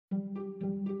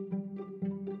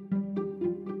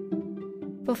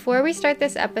Before we start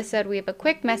this episode, we have a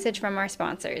quick message from our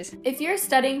sponsors. If you're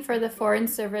studying for the Foreign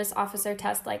Service Officer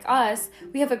test like us,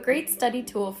 we have a great study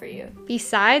tool for you.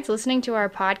 Besides listening to our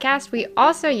podcast, we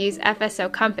also use FSO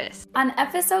Compass. On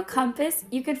FSO Compass,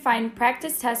 you can find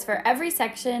practice tests for every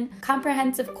section,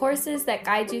 comprehensive courses that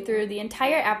guide you through the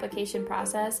entire application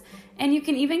process, and you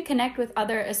can even connect with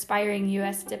other aspiring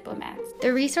U.S. diplomats.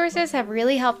 The resources have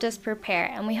really helped us prepare,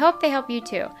 and we hope they help you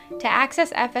too. To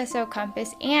access FSO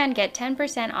Compass and get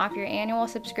 10% off your annual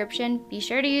subscription, be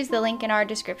sure to use the link in our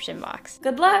description box.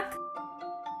 Good luck!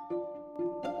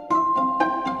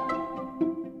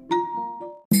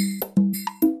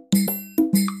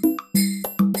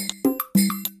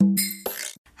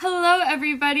 Hello,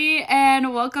 everybody,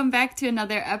 and welcome back to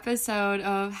another episode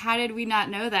of How Did We Not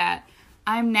Know That?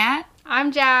 I'm Nat.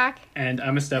 I'm Jack. And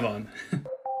I'm Esteban.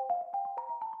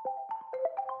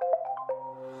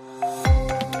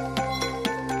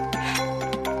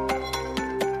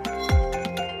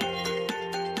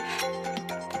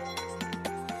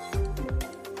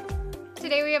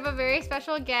 Today we have a very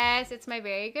special guest. It's my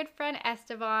very good friend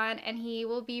Esteban, and he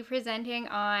will be presenting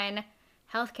on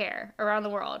healthcare around the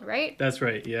world, right? That's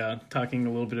right, yeah. Talking a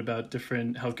little bit about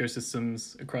different healthcare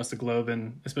systems across the globe,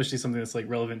 and especially something that's like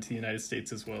relevant to the United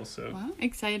States as well. So, Wow,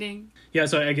 exciting. Yeah,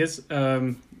 so I guess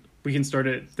we can start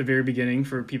at the very beginning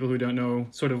for people who don't know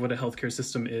sort of what a healthcare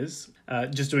system is.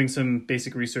 Just doing some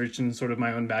basic research and sort of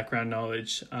my own background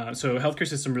knowledge. So a healthcare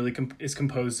system really is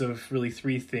composed of really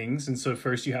three things. And so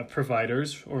first you have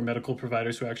providers or medical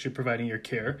providers who are actually providing your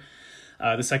care.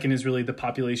 The second is really the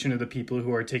population of the people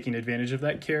who are taking advantage of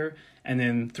that care. And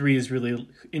then three is really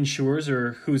insurers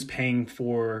or who's paying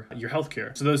for your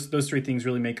healthcare. So those three things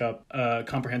really make up a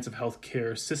comprehensive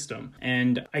healthcare system.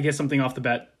 And I guess something off the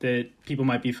bat that people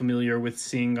might be familiar with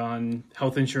seeing on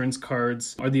health insurance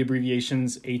cards are the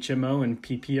abbreviations HMO and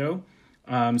PPO.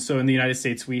 So in the United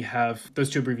States, we have those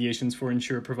two abbreviations for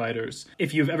insurer providers.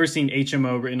 If you've ever seen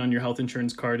HMO written on your health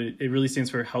insurance card, it really stands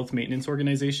for Health Maintenance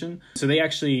Organization. So they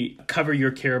actually cover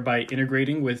your care by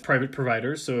integrating with private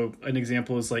providers. So an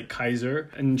example is like Kaiser,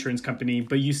 an insurance company,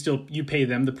 but you pay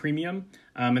them the premium.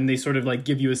 And they sort of like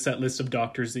give you a set list of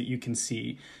doctors that you can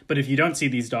see. But if you don't see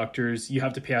these doctors, you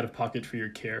have to pay out of pocket for your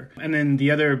care. And then the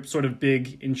other sort of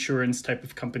big insurance type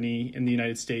of company in the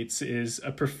United States is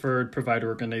a preferred provider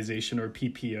organization or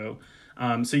PPO.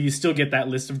 So you still get that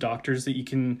list of doctors that you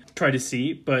can try to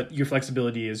see, but your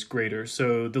flexibility is greater.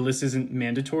 So the list isn't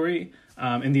mandatory,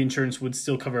 and the insurance would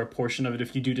still cover a portion of it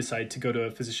if you do decide to go to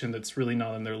a physician that's really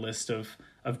not on their list of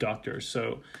doctors.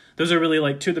 So those are really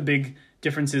like two of the big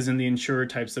differences in the insurer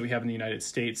types that we have in the United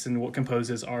States and what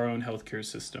composes our own healthcare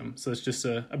system. So it's just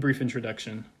a brief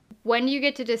introduction. When do you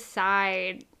get to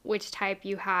decide which type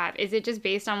you have? Is it just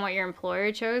based on what your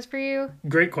employer chose for you?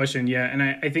 Great question, yeah. And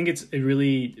I think it's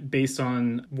really based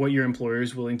on what your employer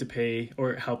is willing to pay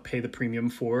or help pay the premium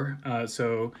for.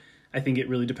 So I think it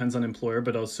really depends on employer,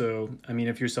 but also, I mean,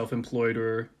 if you're self-employed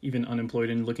or even unemployed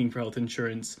and looking for health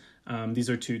insurance, these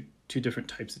are two different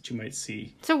types that you might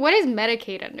see. So what is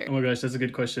Medicaid under? Oh my gosh, that's a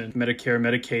good question. Medicare,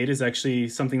 Medicaid is actually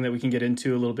something that we can get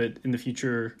into a little bit in the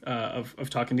future of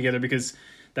talking together, because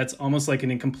that's almost like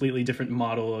a completely different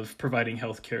model of providing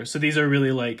healthcare. So these are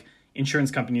really like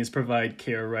insurance companies provide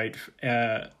care, right,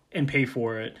 and pay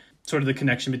for it. Sort of the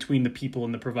connection between the people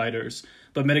and the providers.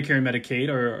 But Medicare and Medicaid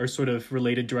are sort of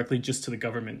related directly just to the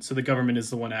government. So the government is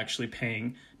the one actually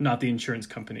paying, not the insurance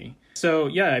company. So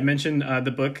yeah, I mentioned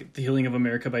the book, The Healing of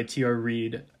America by T.R.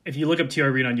 Reid. If you look up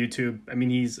T.R. Reid on YouTube, I mean,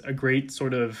 he's a great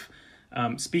sort of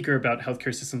speaker about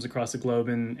healthcare systems across the globe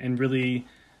and really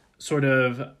sort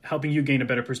of helping you gain a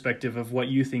better perspective of what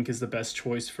you think is the best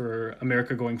choice for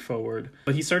America going forward.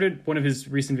 But he started one of his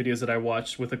recent videos that I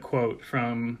watched with a quote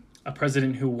from a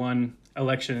president who won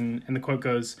election, and the quote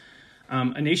goes,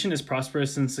 "A nation as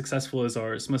prosperous and successful as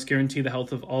ours must guarantee the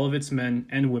health of all of its men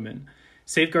and women.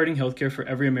 Safeguarding healthcare for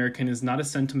every American is not a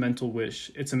sentimental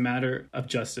wish, it's a matter of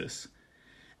justice."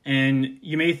 And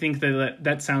you may think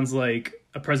that sounds like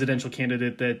a presidential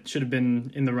candidate that should have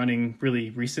been in the running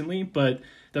really recently, but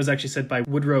that was actually said by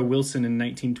Woodrow Wilson in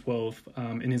 1912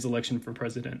 in his election for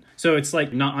president. So it's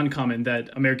like not uncommon that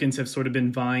Americans have sort of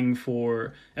been vying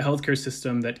for a healthcare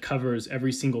system that covers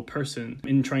every single person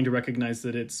in trying to recognize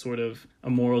that it's sort of a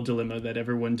moral dilemma that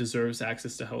everyone deserves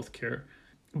access to healthcare.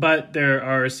 But there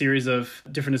are a series of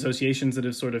different associations that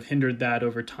have sort of hindered that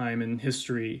over time in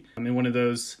history. And one of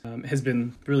those has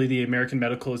been really the American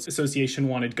Medical Association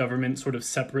wanted government sort of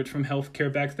separate from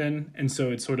healthcare back then. And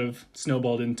so it sort of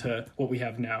snowballed into what we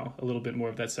have now, a little bit more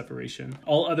of that separation.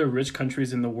 All other rich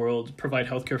countries in the world provide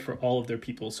healthcare for all of their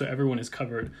people, so everyone is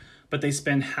covered. But they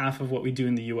spend half of what we do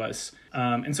in the US.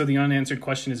 And so the unanswered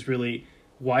question is really,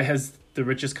 why has the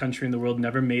richest country in the world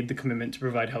never made the commitment to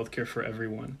provide healthcare for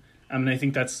everyone? And I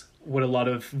think that's what a lot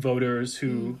of voters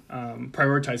who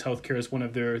prioritize healthcare as one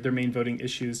of their main voting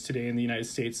issues today in the United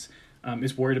States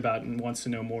is worried about and wants to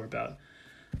know more about.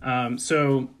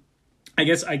 So I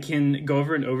guess I can go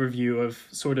over an overview of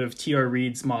sort of T.R.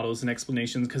 Reid's models and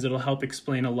explanations, because it'll help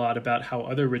explain a lot about how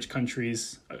other rich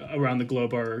countries around the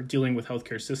globe are dealing with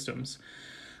healthcare systems.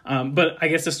 But I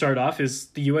guess to start off is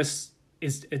the U.S.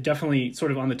 is definitely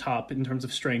sort of on the top in terms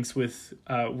of strengths with,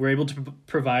 we're able to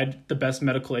provide the best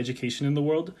medical education in the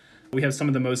world. We have some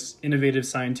of the most innovative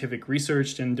scientific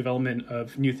research and development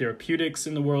of new therapeutics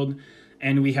in the world,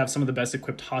 and we have some of the best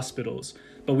equipped hospitals.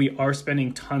 But we are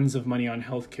spending tons of money on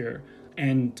healthcare.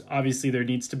 And obviously there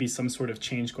needs to be some sort of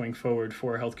change going forward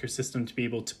for our healthcare system to be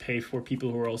able to pay for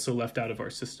people who are also left out of our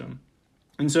system.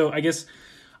 And so I guess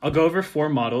I'll go over 4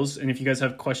 models, and if you guys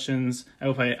have questions, I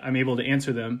hope I'm able to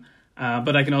answer them.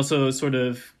 But I can also sort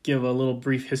of give a little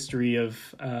brief history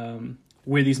of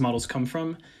where these models come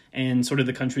from and sort of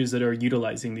the countries that are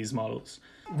utilizing these models.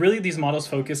 Really, these models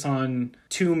focus on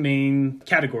 2 main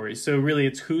categories. So really,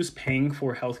 it's who's paying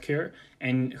for healthcare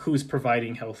and who's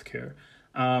providing healthcare.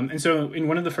 And so in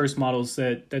one of the first models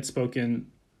that's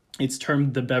spoken, it's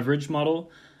termed the Beveridge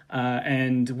model.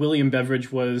 And William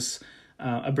Beveridge was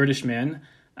a British man.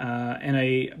 And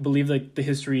I believe that the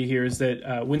history here is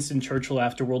that Winston Churchill,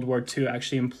 after World War II,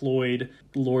 actually employed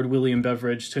Lord William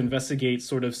Beveridge to investigate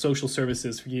sort of social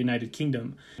services for the United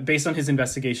Kingdom. Based on his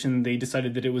investigation, they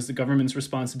decided that it was the government's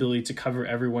responsibility to cover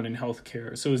everyone in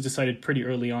healthcare. So it was decided pretty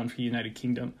early on for the United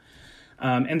Kingdom.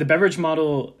 And the Beveridge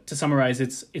model, to summarize,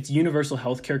 it's universal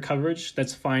healthcare coverage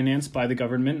that's financed by the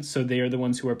government, so they are the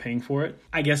ones who are paying for it.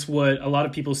 I guess what a lot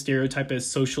of people stereotype as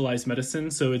socialized medicine,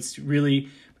 so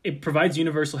it provides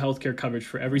universal healthcare coverage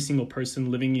for every single person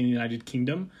living in the United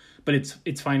Kingdom, but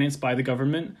it's financed by the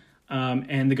government,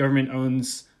 and the government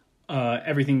owns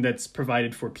everything that's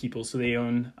provided for people. So they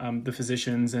own the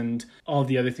physicians and all of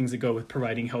the other things that go with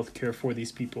providing healthcare for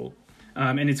these people.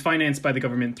 And it's financed by the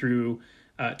government through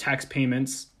tax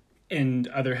payments and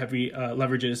other heavy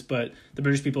leverages, but the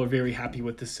British people are very happy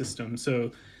with this system.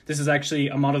 So this is actually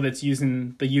a model that's used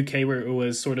in the UK, where it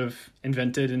was sort of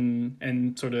invented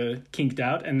and sort of kinked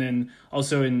out, and then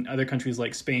also in other countries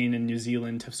like Spain and New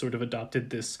Zealand have sort of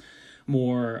adopted this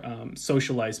more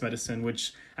socialized medicine,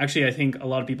 which actually I think a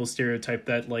lot of people stereotype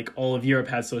that like all of Europe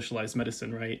has socialized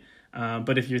medicine, right?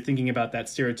 But if you're thinking about that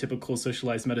stereotypical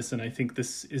socialized medicine, I think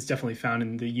this is definitely found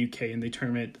in the UK, and they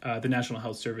term it the National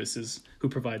Health Service who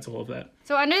provides all of that.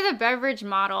 So under the Beveridge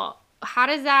model, how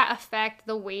does that affect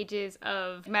the wages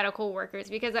of medical workers?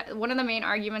 Because one of the main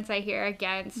arguments I hear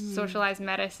against socialized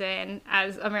medicine,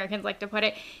 as Americans like to put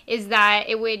it, is that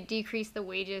it would decrease the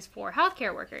wages for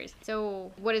healthcare workers.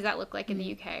 So what does that look like in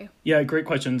the UK? Yeah, great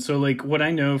question. So like what I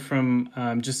know from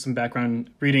just some background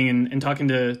reading and talking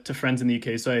to friends in the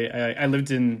UK. So I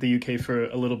lived in the UK for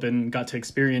a little bit and got to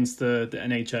experience the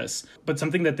NHS. But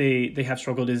something that they have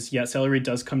struggled is, salary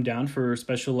does come down for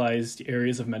specialized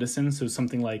areas of medicine. So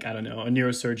something like, I don't know, a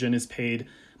neurosurgeon is paid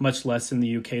much less in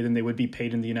the UK than they would be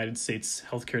paid in the United States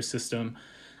healthcare system.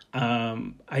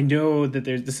 I know that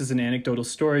this is an anecdotal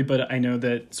story, but I know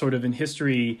that sort of in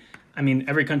history, I mean,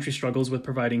 every country struggles with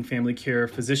providing family care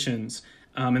physicians.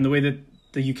 And the way that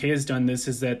the UK has done this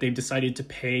is that they've decided to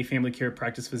pay family care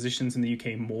practice physicians in the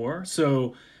UK more.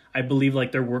 So I believe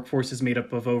like their workforce is made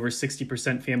up of over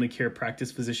 60% family care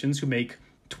practice physicians who make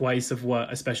twice of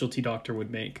what a specialty doctor would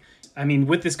make. I mean,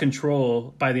 with this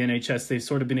control by the NHS, they've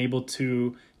sort of been able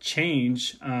to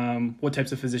change what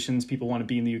types of physicians people want to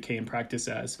be in the UK and practice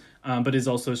as, but has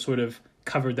also sort of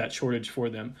covered that shortage for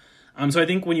them. So I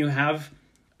think when you have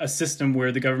a system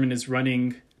where the government is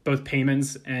running both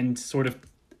payments and sort of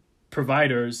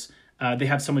providers, they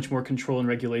have so much more control and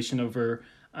regulation over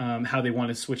how they want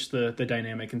to switch the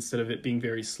dynamic instead of it being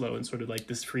very slow and sort of like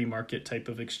this free market type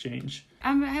of exchange.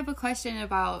 I have a question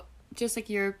about just like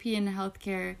European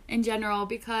healthcare in general,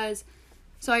 because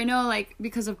so I know like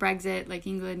because of Brexit, like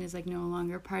England is like no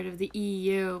longer part of the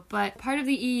EU, but part of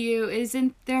the EU,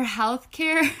 isn't their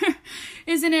healthcare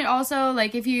isn't it also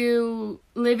like if you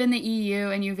live in the EU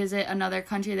and you visit another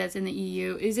country that's in the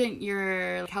EU, isn't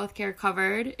your healthcare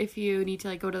covered if you need to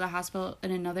like go to the hospital in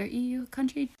another EU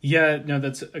country? Yeah, no,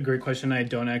 that's a great question. I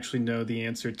don't actually know the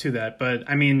answer to that, but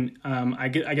I mean, I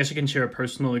guess I can share a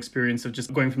personal experience of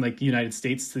just going from like the United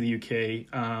States to the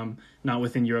UK, not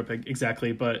within Europe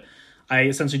exactly, but I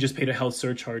essentially just paid a health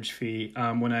surcharge fee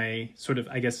when I sort of,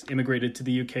 I guess, immigrated to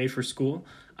the UK for school.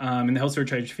 And the health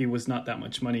surcharge fee was not that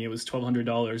much money. It was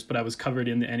 $1,200, but I was covered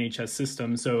in the NHS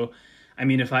system. So, I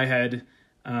mean, if I had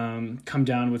come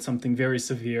down with something very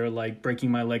severe, like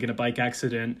breaking my leg in a bike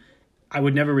accident, I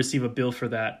would never receive a bill for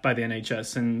that by the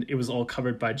NHS. And it was all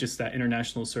covered by just that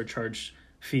international surcharge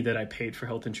fee that I paid for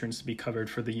health insurance to be covered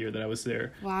for the year that I was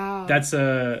there. Wow. That's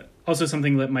also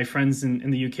something that my friends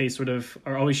in the UK sort of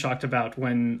are always shocked about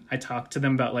when I talk to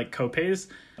them about like copays.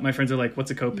 My friends are like, what's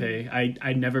a copay?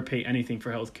 I never pay anything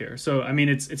for healthcare. So, I mean,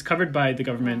 it's covered by the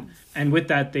government. Wow. And with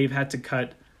that, they've had to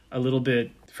cut a little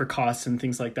bit for costs and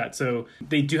things like that. So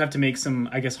they do have to make some,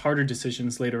 I guess, harder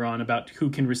decisions later on about who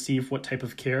can receive what type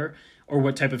of care or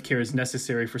what type of care is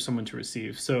necessary for someone to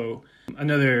receive. So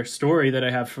another story that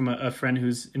I have from a friend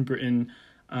who's in Britain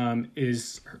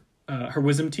is her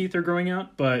wisdom teeth are growing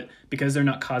out, but because they're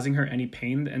not causing her any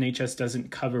pain, the NHS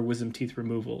doesn't cover wisdom teeth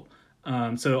removal.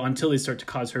 So until they start to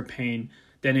cause her pain,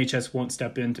 the NHS won't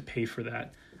step in to pay for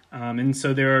that. And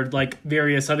so there are like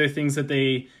various other things that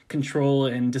they control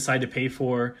and decide to pay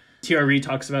for. TRE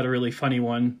talks about a really funny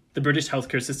one. The British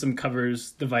healthcare system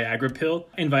covers the Viagra pill,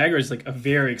 and Viagra is like a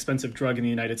very expensive drug in the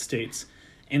United States.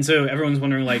 And so everyone's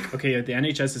wondering like, okay, the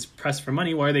NHS is pressed for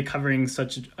money. Why are they covering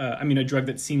such, a drug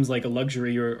that seems like a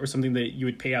luxury or something that you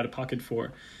would pay out of pocket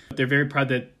for? They're very proud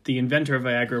that the inventor of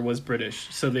Viagra was British.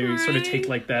 So they sort of take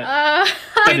like that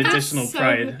additional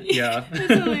pride. Yeah.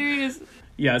 That's hilarious.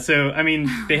 Yeah, so, I mean,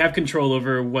 they have control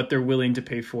over what they're willing to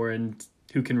pay for and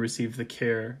who can receive the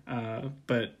care,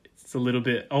 but it's a little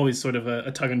bit always sort of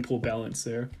a tug and pull balance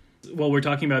there. While we're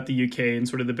talking about the UK and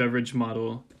sort of the Beveridge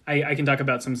model, I can talk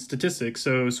about some statistics,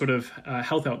 so sort of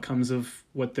health outcomes of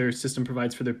what their system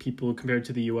provides for their people compared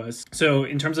to the US. So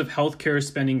in terms of healthcare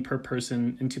spending per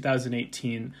person in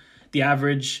 2018, the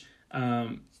average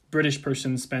British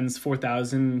person spends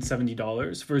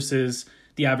 $4,070 versus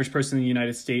the average person in the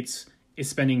United States is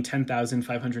spending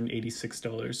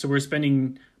 $10,586. So we're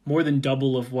spending more than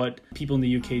double of what people in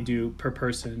the UK do per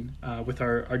person with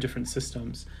our different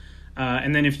systems.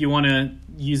 And then if you want to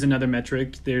use another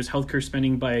metric, there's healthcare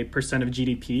spending by percent of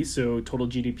GDP. So total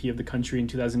GDP of the country in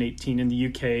 2018. In the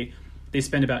UK, they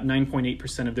spend about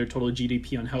 9.8% of their total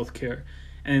GDP on healthcare.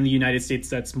 And in the United States,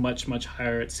 that's much, much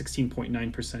higher at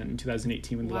 16.9% in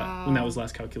 2018 when that was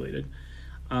last calculated.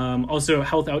 Also,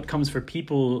 health outcomes for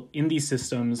people in these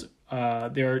systems,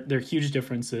 there are huge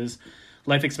differences.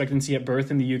 Life expectancy at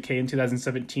birth in the UK in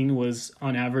 2017 was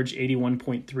on average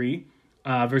 81.3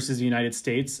 versus the United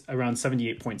States around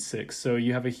 78.6. So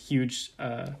you have a huge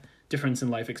difference in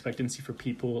life expectancy for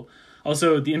people.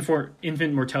 Also, the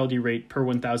infant mortality rate per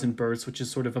 1,000 births, which is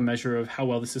sort of a measure of how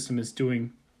well the system is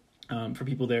doing for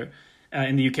people there,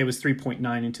 in the UK was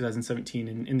 3.9 in 2017,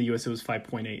 and in the US it was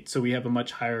 5.8. So we have a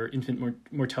much higher infant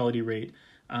mortality rate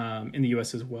in the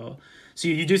US as well. So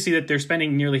you do see that they're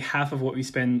spending nearly half of what we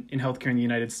spend in healthcare in the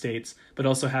United States, but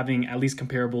also having at least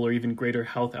comparable or even greater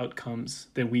health outcomes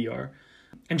than we are.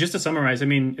 And just to summarize, I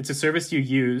mean, it's a service you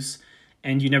use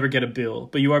and you never get a bill,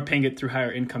 but you are paying it through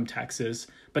higher income taxes.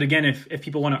 But again, if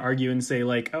people want to argue and say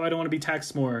like, oh, I don't want to be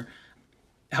taxed more,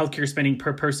 healthcare spending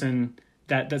per person,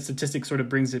 that statistic sort of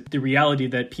brings it the reality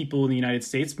that people in the United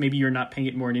States, maybe you're not paying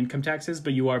it more in income taxes,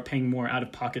 but you are paying more out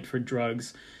of pocket for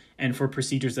drugs and for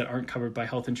procedures that aren't covered by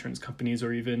health insurance companies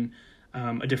or even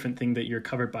a different thing that you're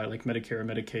covered by like Medicare or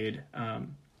Medicaid.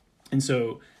 And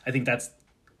so I think that's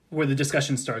where the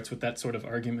discussion starts with that sort of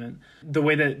argument. The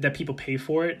way that people pay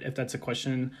for it, if that's a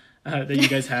question that you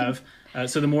guys have.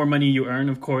 So the more money you earn,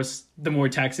 of course, the more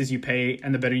taxes you pay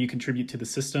and the better you contribute to the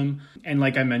system. And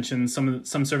like I mentioned, some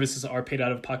services are paid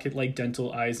out of pocket, like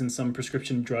dental, eyes, and some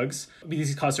prescription drugs.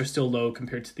 These costs are still low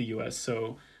compared to the US.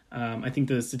 So I think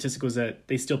the statistic was that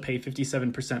they still pay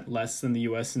 57% less than the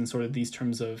US in sort of these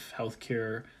terms of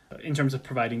healthcare, in terms of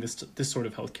providing this sort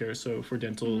of healthcare. So for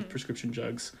dental prescription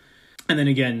drugs. And then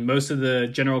again, most of the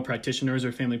general practitioners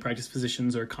or family practice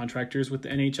physicians are contractors with the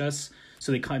NHS.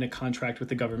 So they kind of contract with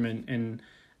the government and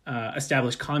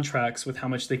establish contracts with how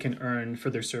much they can earn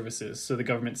for their services. So the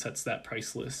government sets that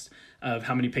price list of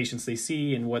how many patients they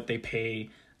see and what they pay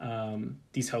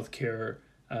these healthcare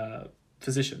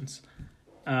physicians.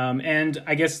 And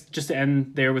I guess just to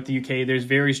end there with the UK, there's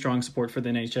very strong support for the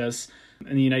NHS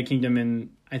in the United Kingdom. And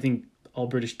I think all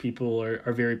British people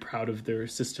are very proud of their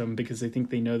system because I think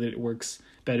they know that it works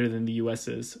better than the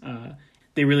US's.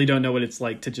 They really don't know what it's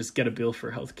like to just get a bill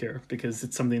for healthcare because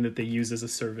it's something that they use as a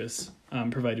service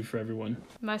provided for everyone.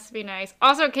 Must be nice.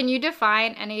 Also, can you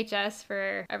define NHS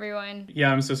for everyone?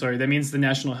 Yeah, I'm so sorry. That means the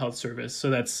National Health Service. So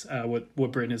that's what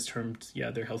Britain has termed,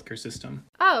 their healthcare system.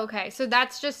 Oh, okay. So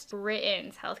that's just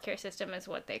Britain's healthcare system is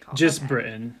what they call it. Just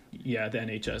Britain. Yeah, the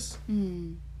NHS.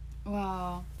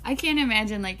 Wow. I can't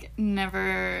imagine like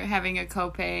never having a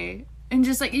copay and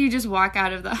just like you just walk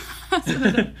out of the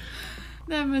hospital.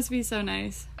 That must be so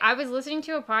nice. I was listening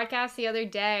to a podcast the other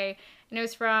day, and it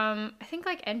was from, I think,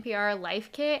 like NPR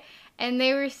Life Kit, and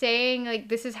they were saying, like,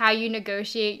 this is how you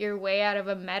negotiate your way out of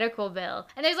a medical bill.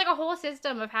 And there's, like, a whole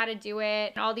system of how to do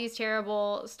it, and all these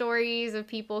terrible stories of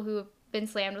people who have been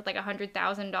slammed with, like,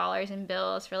 $100,000 in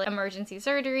bills for, like, emergency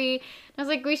surgery. And I was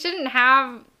like, we shouldn't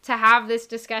have to have this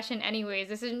discussion anyways.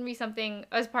 This shouldn't be something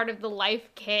as part of the Life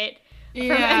Kit from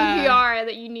NPR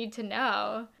that you need to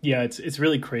know. Yeah, it's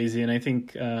really crazy. And I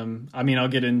think, I'll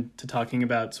get into talking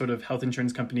about sort of health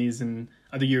insurance companies in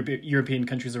other European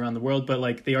countries around the world, but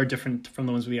like they are different from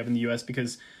the ones we have in the US,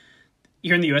 because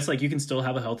here in the US, like you can still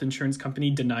have a health insurance company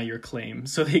deny your claim.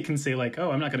 So they can say like,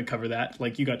 oh, I'm not going to cover that.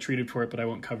 Like you got treated for it, but I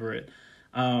won't cover it.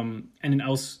 And in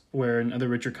elsewhere in other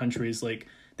richer countries, like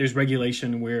there's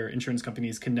regulation where insurance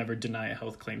companies can never deny a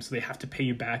health claim. So they have to pay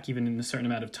you back even in a certain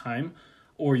amount of time,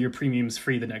 or your premium's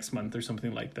free the next month or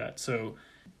something like that. So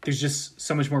there's just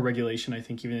so much more regulation, I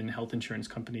think, even in health insurance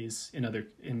companies in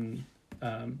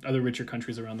other richer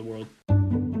countries around the world.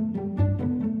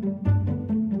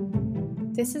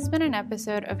 This has been an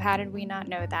episode of How Did We Not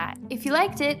Know That? If you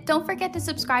liked it, don't forget to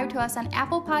subscribe to us on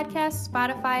Apple Podcasts,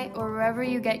 Spotify, or wherever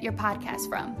you get your podcasts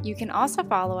from. You can also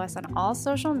follow us on all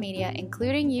social media,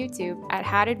 including YouTube, at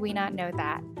How Did We Not Know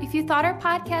That? If you thought our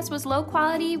podcast was low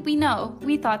quality, we know.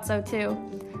 We thought so too.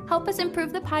 Help us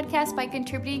improve the podcast by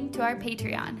contributing to our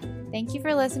Patreon. Thank you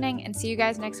for listening, and see you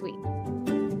guys next week.